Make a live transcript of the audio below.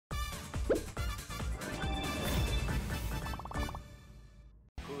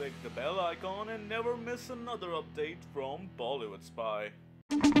the bell icon and never miss another update from Bollywood Spy.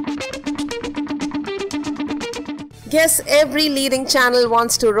 Guess every leading channel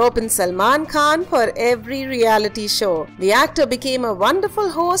wants to rope in Salman Khan for every reality show. The actor became a wonderful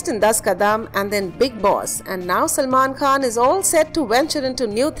host in Das Kadam and then Big Boss, and now Salman Khan is all set to venture into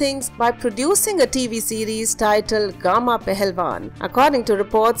new things by producing a TV series titled Gama Pehelwan. According to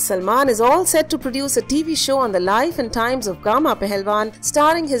reports, Salman is all set to produce a TV show on the life and times of Gama Pehelwan,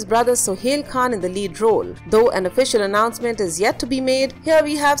 starring his brother Sohail Khan in the lead role. Though an official announcement is yet to be made, here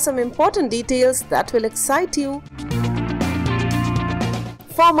we have some important details that will excite you.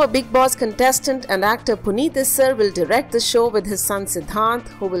 Former Big Boss contestant and actor Puneet Issar will direct the show with his son Siddhant,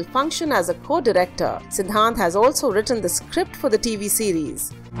 who will function as a co-director. Siddhant has also written the script for the TV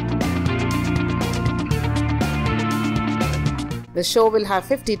series. The show will have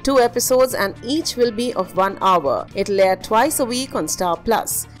 52 episodes and each will be of 1 hour. It will air twice a week on Star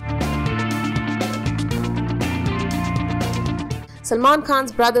Plus. Salman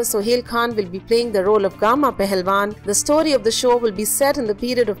Khan's brother Sohail Khan will be playing the role of Gama Pehelwan. The story of the show will be set in the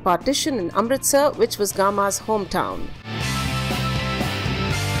period of partition in Amritsar, which was Gama's hometown.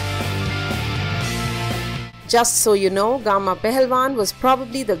 Just so you know, Gama Pehelwan was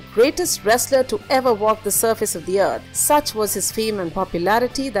probably the greatest wrestler to ever walk the surface of the earth. Such was his fame and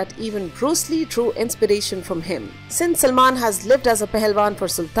popularity that even Bruce Lee drew inspiration from him. Since Salman has lived as a Pehelwan for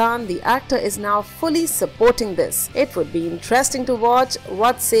Sultan, the actor is now fully supporting this. It would be interesting to watch.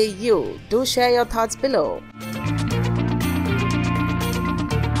 What say you? Do share your thoughts below.